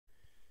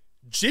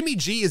Jimmy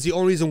G is the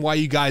only reason why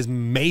you guys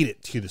made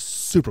it to the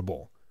Super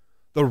Bowl.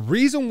 The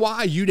reason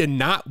why you did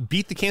not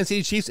beat the Kansas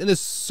City Chiefs in the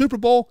Super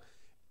Bowl,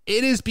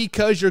 it is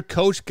because your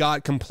coach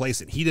got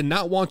complacent. He did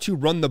not want to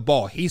run the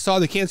ball. He saw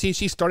the Kansas City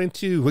Chiefs starting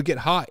to get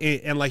hot,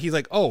 and like he's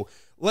like, oh,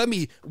 let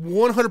me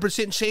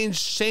 100%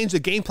 change the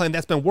game plan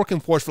that's been working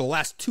for us for the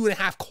last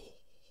 2.5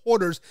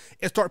 quarters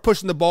and start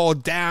pushing the ball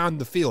down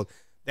the field.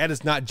 That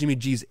is not Jimmy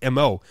G's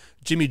MO.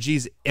 Jimmy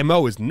G's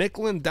MO is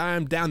nickel and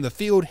dime down the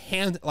field,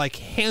 hand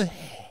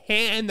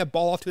the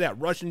ball off to that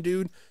Russian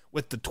dude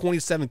with the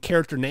 27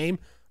 character name,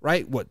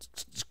 right? What,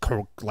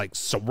 like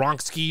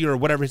Soronsky or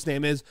whatever his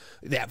name is,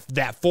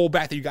 that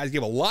fullback that you guys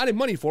gave a lot of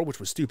money for,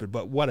 which was stupid,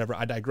 but whatever,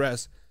 I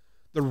digress.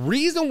 The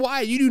reason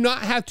why you do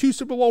not have 2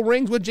 Super Bowl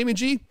rings with Jimmy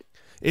G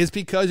is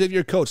because of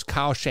your coach,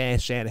 Kyle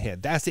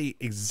Shanahan. That's the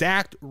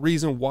exact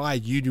reason why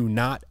you do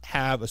not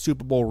have a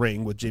Super Bowl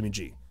ring with Jimmy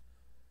G.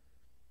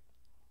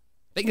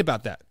 Think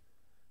about that.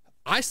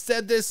 I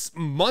said this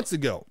months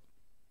ago.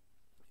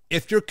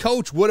 If your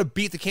coach would have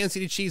beat the Kansas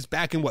City Chiefs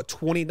back in,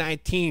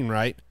 2019,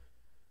 right?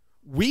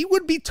 We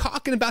would be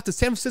talking about the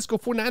San Francisco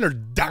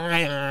 49ers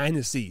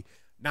dynasty,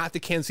 not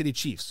the Kansas City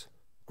Chiefs.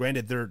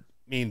 Granted,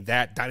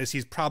 that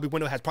dynasty's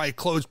window has probably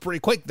closed pretty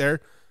quick there.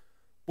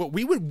 But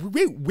we would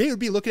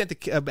be looking at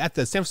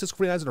the San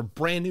Francisco 49ers in a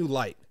brand new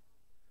light.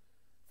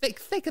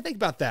 Think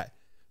about that.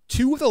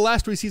 2 of the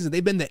last 3 seasons,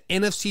 they've been the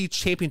NFC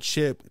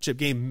Championship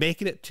game,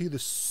 making it to the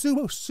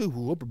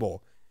Super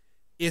Bowl.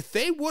 If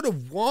they would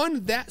have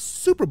won that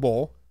Super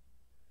Bowl,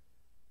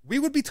 we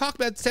would be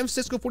talking about the San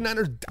Francisco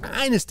 49ers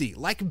dynasty,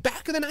 like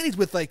back in the 90s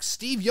with like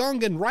Steve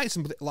Young and Rice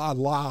and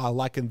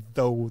like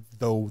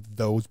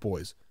those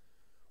boys.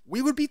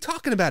 We would be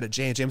talking about it,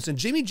 Jan Jameson.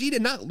 Jimmy G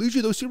did not lose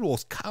you those Super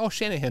Bowls. Kyle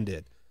Shanahan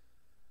did.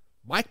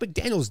 Mike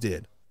McDaniels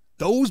did.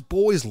 Those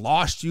boys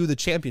lost you the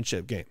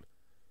championship game.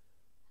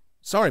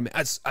 Sorry, man.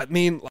 I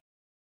mean,